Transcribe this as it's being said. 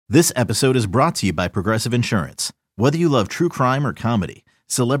This episode is brought to you by Progressive Insurance. Whether you love true crime or comedy,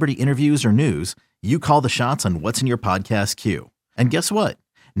 celebrity interviews or news, you call the shots on what's in your podcast queue. And guess what?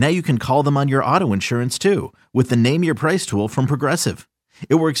 Now you can call them on your auto insurance too with the Name Your Price tool from Progressive.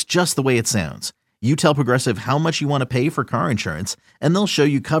 It works just the way it sounds. You tell Progressive how much you want to pay for car insurance, and they'll show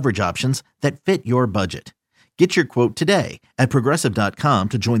you coverage options that fit your budget. Get your quote today at Progressive.com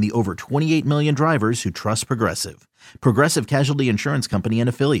to join the over 28 million drivers who trust Progressive. Progressive Casualty Insurance Company and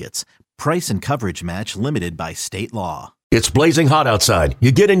Affiliates. Price and coverage match limited by state law. It's blazing hot outside.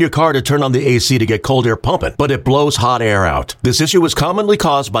 You get in your car to turn on the AC to get cold air pumping, but it blows hot air out. This issue is commonly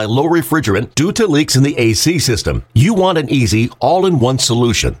caused by low refrigerant due to leaks in the AC system. You want an easy, all-in-one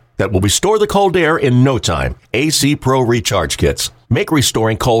solution that will restore the cold air in no time. AC Pro Recharge Kits make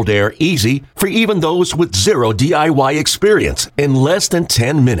restoring cold air easy for even those with zero DIY experience in less than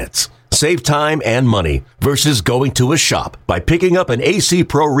 10 minutes. Save time and money versus going to a shop by picking up an AC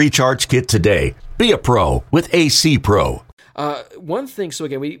Pro Recharge Kit today. Be a pro with AC Pro. One thing, so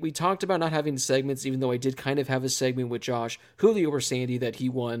again, we talked about not having segments, even though I did kind of have a segment with Josh, Julio or Sandy, that he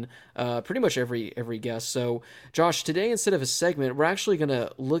won pretty much every guest. So, Josh, today, instead of a segment, we're actually going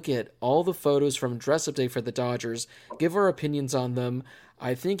to look at all the photos from Dress Up Day for the Dodgers, give our opinions on them.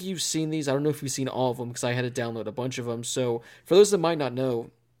 I think you've seen these. I don't know if you've seen all of them because I had to download a bunch of them. So, for those that might not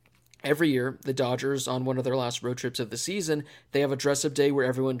know, every year, the Dodgers, on one of their last road trips of the season, they have a dress-up day where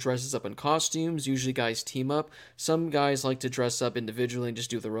everyone dresses up in costumes. Usually guys team up. Some guys like to dress up individually and just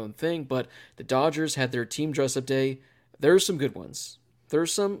do their own thing, but the Dodgers had their team dress-up day. There are some good ones.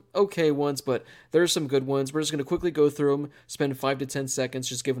 There's some okay ones, but there are some good ones. We're just going to quickly go through them, spend 5 to 10 seconds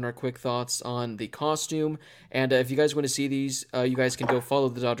just giving our quick thoughts on the costume. And if you guys want to see these, you guys can go follow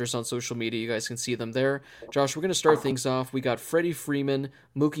the Dodgers on social media. You guys can see them there. Josh, we're going to start things off. We got Freddie Freeman,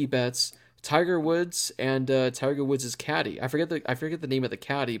 Mookie Betts, Tiger Woods, and Tiger Woods' caddy. I forget the name of the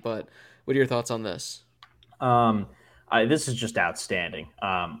caddy, but what are your thoughts on this? This is just outstanding.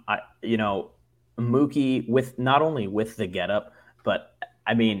 Mookie, with not only with the getup, but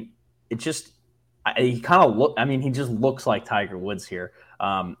I mean, he just looks like Tiger Woods here.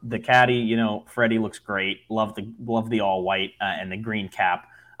 The caddy, Freddie looks great. Love the all white and the green cap.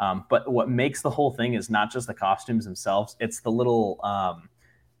 But what makes the whole thing is not just the costumes themselves. It's the little,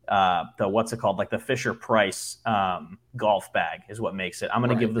 what's it called? Like the Fisher Price golf bag is what makes it. I'm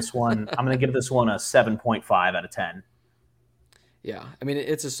going to give this one a 7.5 out of 10. Yeah, I mean,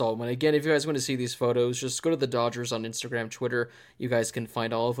 it's a solid one. Again, if you guys want to see these photos, just go to the Dodgers on Instagram, Twitter. You guys can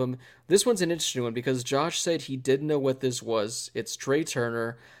find all of them. This one's an interesting one because Josh said he didn't know what this was. It's Trey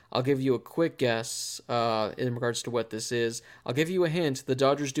Turner. I'll give you a quick guess in regards to what this is. I'll give you a hint. The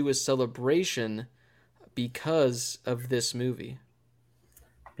Dodgers do a celebration because of this movie.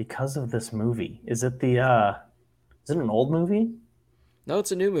 Because of this movie? Is it is it an old movie? No,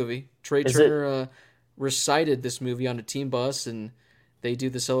 it's a new movie. Trey Turner recited this movie on a team bus, and they do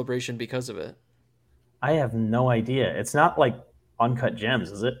the celebration because of it. I have no idea. It's not like Uncut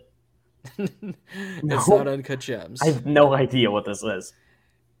Gems, is it? It's not Uncut Gems. I have no idea what this is.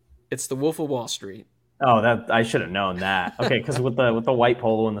 It's The Wolf of Wall Street. Oh, that I should have known that. Okay, because with the white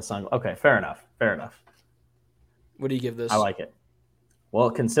polo and the sun. Okay, fair enough. What do you give this? I like it. Well,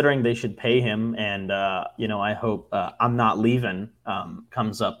 considering they should pay him, and I hope I'm Not Leaving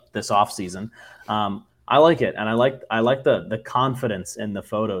comes up this offseason. I like it, and I like the confidence in the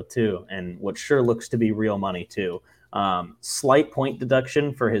photo too, and what sure looks to be real money too. Slight point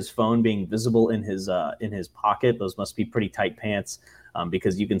deduction for his phone being visible in his pocket. Those must be pretty tight pants,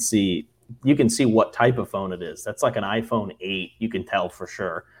 because you can see what type of phone it is. That's like an iPhone 8. You can tell for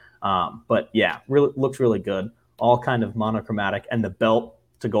sure. But yeah, really looks really good. All kind of monochromatic, and the belt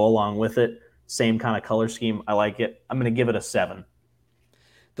to go along with it, same kind of color scheme. I like it. I'm going to give it a 7.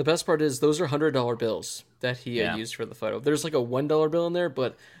 The best part is those are $100 bills that he used for the photo. There's like a $1 bill in there,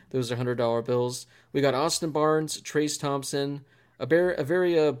 but those are $100 bills. We got Austin Barnes, Trace Thompson, a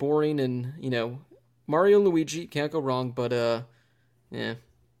very boring and Mario and Luigi, can't go wrong, but it is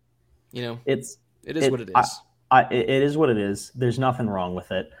what it is. It is what it is. There's nothing wrong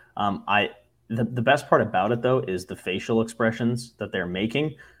with it. The best part about it, though, is the facial expressions that they're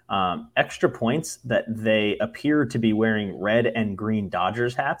making. Extra points that they appear to be wearing red and green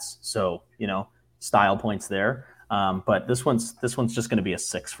Dodgers hats. So, style points there. But this one's just going to be a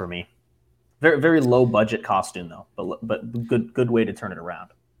 6 for me. Very, very low budget costume, though, but good way to turn it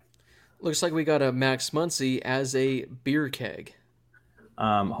around. Looks like we got a Max Muncy as a beer keg.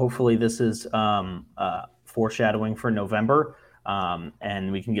 Hopefully this is foreshadowing for November.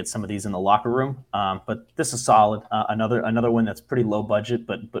 And we can get some of these in the locker room. But this is solid. Another one that's pretty low budget,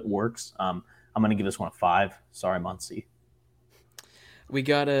 but works. I'm going to give this one a 5. Sorry, Muncy. We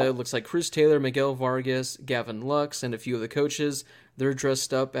got looks like Chris Taylor, Miguel Vargas, Gavin Lux, and a few of the coaches. They're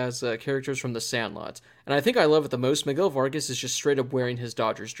dressed up as characters from The Sandlot. And I think I love it the most. Miguel Vargas is just straight up wearing his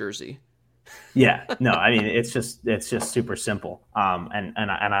Dodgers jersey. Yeah, no, I mean it's just super simple, and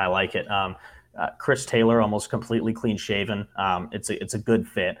I like it. Chris Taylor almost completely clean shaven. It's a good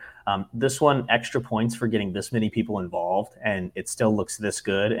fit. This one, extra points for getting this many people involved, and it still looks this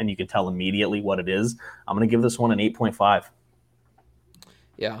good, and you can tell immediately what it is. I'm going to give this one an 8.5.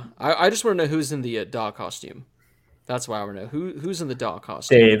 Yeah, I just want to know who's in the dog costume. That's why I want to know who's in the dog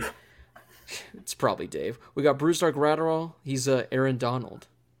costume. Dave. It's probably Dave. We got Bruce Dark Gratterall. He's Aaron Donald.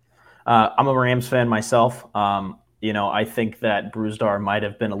 I'm a Rams fan myself. I think that Brusdar might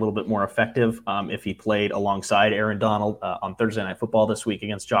have been a little bit more effective if he played alongside Aaron Donald on Thursday Night Football this week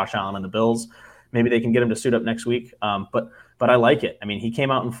against Josh Allen and the Bills. Maybe they can get him to suit up next week. But I like it. I mean, he came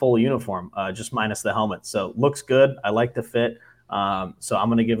out in full uniform, just minus the helmet. So looks good. I like the fit. So I'm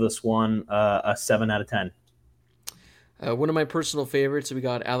going to give this one a 7 out of 10. One of my personal favorites, we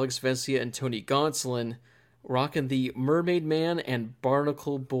got Alex Vesia and Tony Gonsolin rocking the Mermaid Man and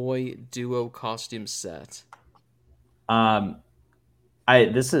Barnacle Boy duo costume set.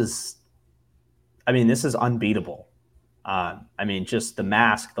 This is unbeatable. Just the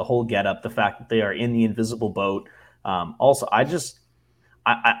mask, the whole getup, the fact that they are in the invisible boat. Also, I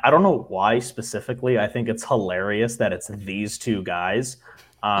don't know why specifically. I think it's hilarious that it's these two guys.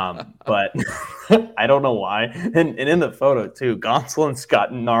 But I don't know why. And in the photo too, Gonsolin's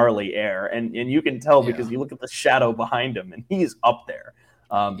got gnarly air, and you can tell because you look at the shadow behind him, and he's up there.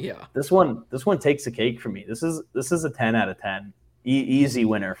 This one takes the cake for me. This is a 10 out of 10. Easy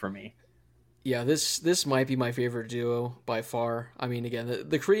winner for me. Yeah, this might be my favorite duo by far. I mean, again,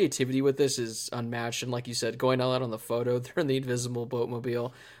 the creativity with this is unmatched, and like you said, going all out on the photo, they're in the invisible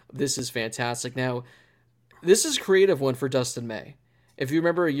boatmobile. This is fantastic. Now, this is a creative one for Dustin May. If you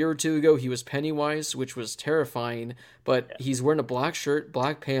remember a year or two ago, he was Pennywise, which was terrifying, but he's wearing a black shirt,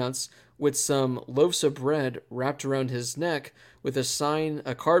 black pants, with some loaves of bread wrapped around his neck with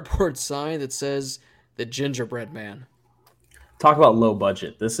a cardboard sign that says, "The Gingerbread Man." Talk about low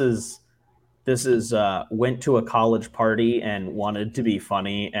budget. This is went to a college party and wanted to be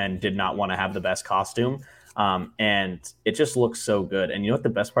funny and did not want to have the best costume. And it just looks so good. And you know what the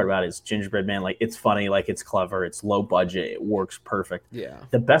best part about it is? Gingerbread Man, like, it's funny, like, it's clever, it's low budget, it works perfect. Yeah.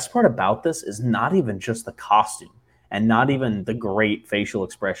 The best part about this is not even just the costume and not even the great facial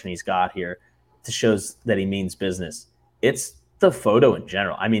expression he's got here to shows that he means business. It's the photo in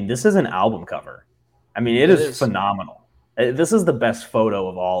general. I mean, this is an album cover. I mean, it is phenomenal. This is the best photo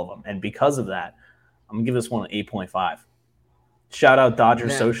of all of them. And because of that, I'm going to give this one an 8.5. Shout out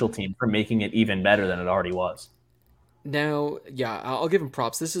Dodgers social team for making it even better than it already was. Now, yeah, I'll give him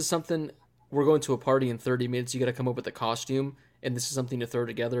props. This is something, we're going to a party in 30 minutes. You got to come up with a costume, and this is something to throw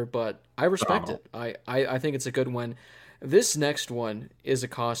together, but I respect it. I think it's a good one. This next one is a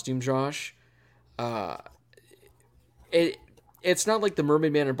costume, Josh. It's not like the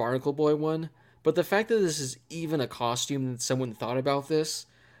Mermaid Man and Barnacle Boy one, but the fact that this is even a costume that someone thought about this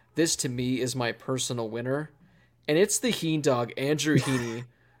to me is my personal winner. And it's the Heen Dog, Andrew Heaney,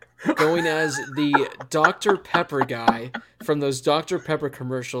 going as the Dr. Pepper guy from those Dr. Pepper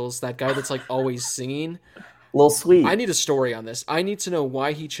commercials, that guy that's like always singing. A little sweet. I need a story on this. I need to know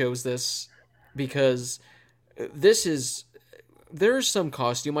why he chose this, because there's some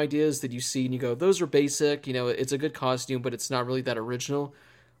costume ideas that you see and you go, those are basic, it's a good costume, but it's not really that original.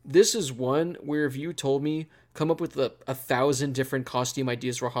 This is one where if you told me come up with 1,000 different costume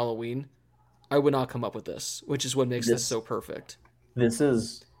ideas for Halloween, I would not come up with this, which is what makes this so perfect. This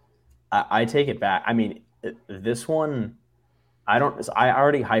is, I take it back. I mean, this one, I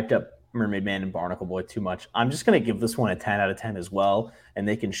already hyped up Mermaid Man and Barnacle Boy too much. I'm just going to give this one a 10 out of 10 as well, and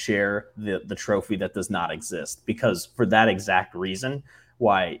they can share the trophy that does not exist, because for that exact reason,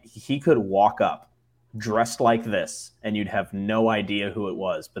 why he could walk up dressed like this and you'd have no idea who it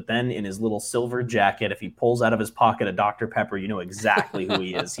was. But then in his little silver jacket, if he pulls out of his pocket a Dr. Pepper, you know exactly who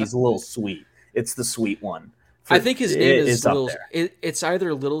he is. He's a little sweet. It's the sweet one. I think his name is Little. It's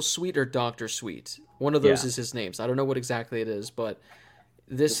either Little Sweet or Dr. Sweet. One of those is his names. I don't know what exactly it is, but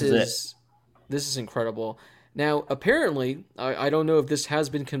this is incredible. Now, apparently, I don't know if this has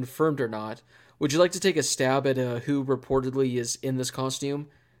been confirmed or not. Would you like to take a stab at who reportedly is in this costume?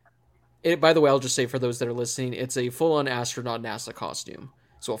 By the way, I'll just say for those that are listening, it's a full-on astronaut NASA costume.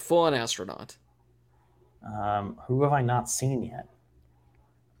 So a full-on astronaut. Who have I not seen yet?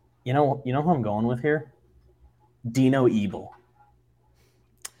 You know who I'm going with here? Dino Evil.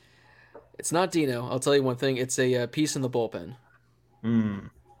 It's not Dino. I'll tell you one thing. It's a piece in the bullpen.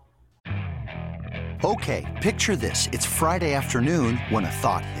 Okay, picture this. It's Friday afternoon when a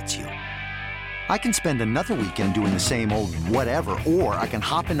thought hits you. I can spend another weekend doing the same old whatever, or I can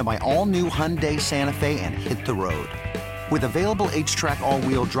hop into my all-new Hyundai Santa Fe and hit the road. With available H-Track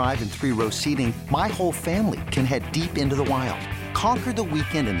all-wheel drive and 3-row seating, my whole family can head deep into the wild. Conquer the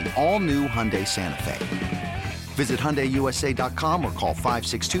weekend in the all-new Hyundai Santa Fe. Visit HyundaiUSA.com or call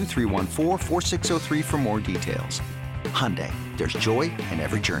 562-314-4603 for more details. Hyundai, there's joy in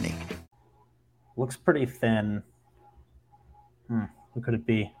every journey. Looks pretty thin. Who could it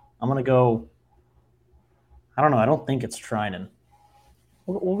be? I'm going to go... I don't know. I don't think it's Trinan.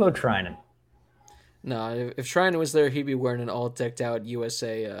 We'll go Trinan. No, if Trinan was there, he'd be wearing an all decked out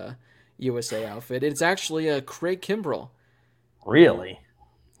USA outfit. It's actually Craig Kimbrell. Really?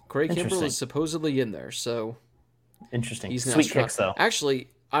 Craig Kimbrell is supposedly in there, so interesting. He's Sweet kicks, though. Actually,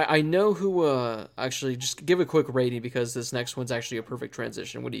 I know who. Actually, just give a quick rating because this next one's actually a perfect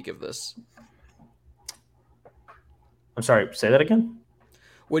transition. What do you give this? I'm sorry. Say that again.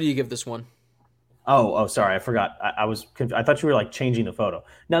 What do you give this one? Oh, sorry, I forgot. I thought you were like changing the photo.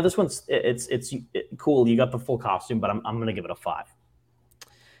 No, this one's it's cool. You got the full costume, but I'm gonna give it a 5.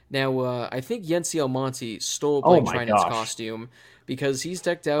 Now, I think Yency Almonte stole Blake Trinan's costume because he's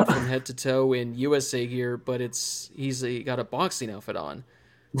decked out from head to toe in USA gear, but he's got a boxing outfit on.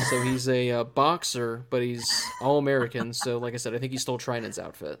 So he's a boxer, but he's all American. So, like I said, I think he stole Trinan's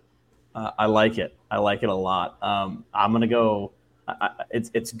outfit. I like it. I like it a lot. I'm gonna go.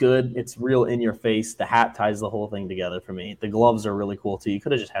 It's good. It's real in your face. The hat ties the whole thing together for me. The gloves are really cool too. You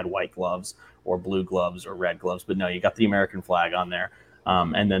could have just had white gloves or blue gloves or red gloves, but no, you got the American flag on there.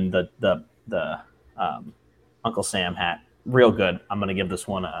 And then the Uncle Sam hat, real good. I'm gonna give this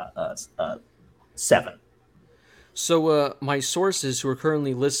one a 7. So my sources who are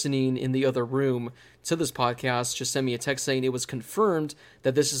currently listening in the other room to this podcast just sent me a text saying it was confirmed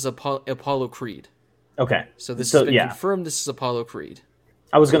that this is Apollo Creed. Okay. So this has been confirmed. This is Apollo Creed.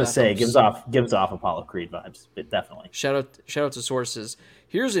 I was going to say gives off Apollo Creed vibes, but definitely. Shout out to sources.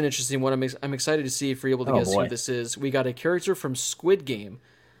 Here's an interesting one. I'm excited to see if you're able to guess who this is. We got a character from Squid Game,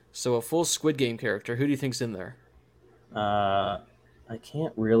 so a full Squid Game character. Who do you think's in there? I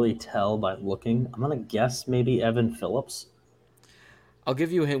can't really tell by looking. I'm going to guess maybe Evan Phillips. I'll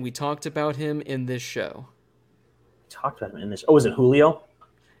give you a hint. We talked about him in this show. Oh, is it Julio?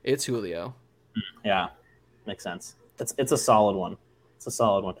 It's Julio. Yeah, makes sense. It's a solid one. It's a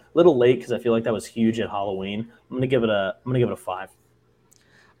solid one. A little late because I feel like that was huge at Halloween. I'm gonna give it a 5.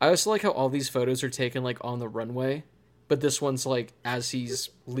 I also like how all these photos are taken like on the runway, but this one's like as he's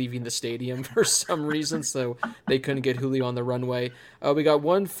leaving the stadium for some reason, so they couldn't get Julio on the runway. We got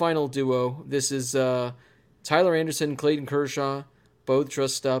one final duo. This is Tyler Anderson, Clayton Kershaw, both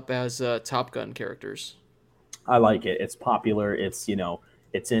dressed up as Top Gun characters. I like it. It's popular. It's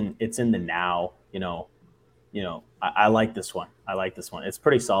it's in the now. I like this one. It's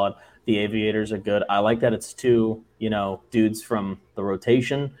pretty solid. The aviators are good. I like that it's 2 dudes from the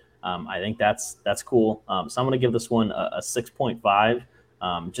rotation. I think that's cool. So I'm gonna give this one a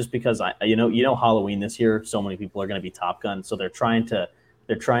 6.5. Just because Halloween this year, so many people are gonna be Top Gun, so they're trying to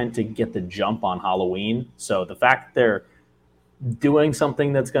get the jump on Halloween. So the fact that they're doing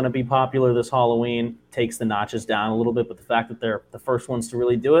something that's going to be popular this Halloween takes the notches down a little bit, but the fact that they're the first ones to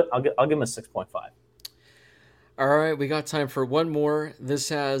really do it, I'll give them a 6.5. All right, we got time for one more. This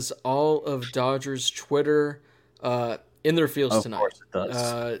has all of Dodgers Twitter in their fields tonight. Of course it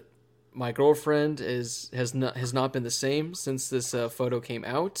does. My girlfriend has not been the same since this photo came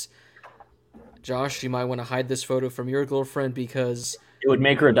out. Josh, you might want to hide this photo from your girlfriend because it would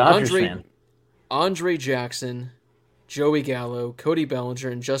make her a Dodgers fan. Andre Jackson, Joey Gallo, Cody Bellinger,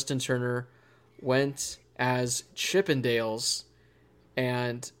 and Justin Turner went as Chippendales,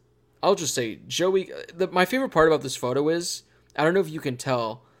 and I'll just say my favorite part about this photo is, I don't know if you can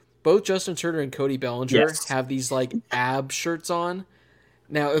tell, both Justin Turner and Cody Bellinger have these like ab shirts on.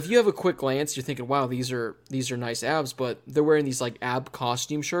 Now, if you have a quick glance, you're thinking, wow, these are nice abs, but they're wearing these like ab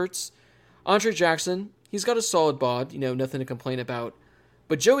costume shirts. Andre Jackson, he's got a solid bod, nothing to complain about.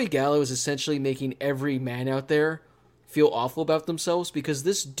 But Joey Gallo is essentially making every man out there feel awful about themselves because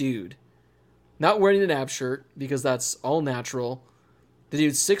this dude, not wearing an ab shirt because that's all natural, the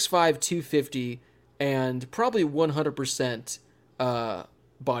dude's 6'5", 250, and probably 100%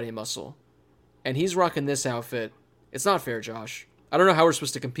 body muscle. And he's rocking this outfit. It's not fair, Josh. I don't know how we're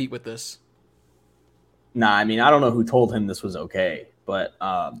supposed to compete with this. Nah, I don't know who told him this was okay, but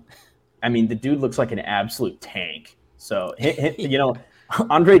the dude looks like an absolute tank. So,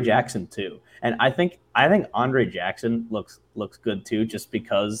 Andre Jackson too. And I think Andre Jackson looks good too, just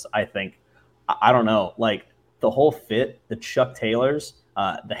because I don't know, like the whole fit, the Chuck Taylors,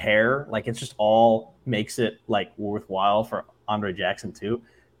 the hair, like it's just all makes it like worthwhile for Andre Jackson too.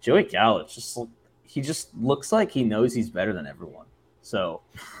 Joey Gallo, he just looks like he knows he's better than everyone. So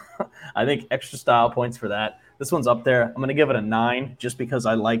I think extra style points for that. This one's up there. I'm going to give it a 9 just because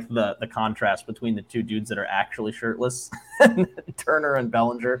I like the contrast between the two dudes that are actually shirtless. Turner and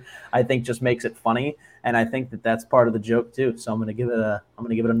Bellinger, I think, just makes it funny, and I think that's part of the joke too. So I'm going to give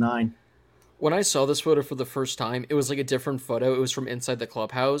it a 9. When I saw this photo for the first time, it was like a different photo. It was from inside the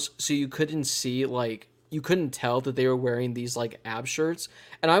clubhouse, so you couldn't see, like, you couldn't tell that they were wearing these like ab shirts.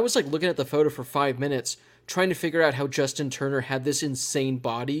 And I was like looking at the photo for 5 minutes trying to figure out how Justin Turner had this insane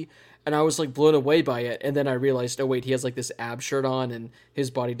body, and I was like blown away by it. And then I realized, oh wait, he has like this ab shirt on and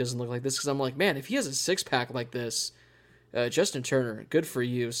his body doesn't look like this, because I'm like, man, if he has a six-pack like this, Justin Turner, good for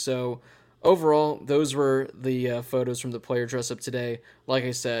you. So overall, those were the photos from the player dress-up today. Like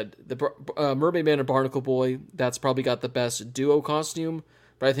I said, the Mermaid Man and Barnacle Boy, that's probably got the best duo costume,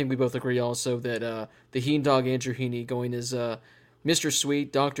 but I think we both agree also that the Heen Dog Andrew Heaney going as Mr.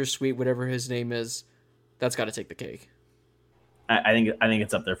 Sweet, Dr. Sweet, whatever his name is, that's got to take the cake. I think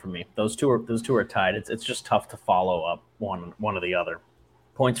it's up there for me. Those two are tied. It's just tough to follow up one or the other.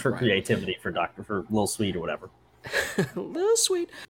 Points for creativity for Lil Sweet or whatever. Lil Sweet.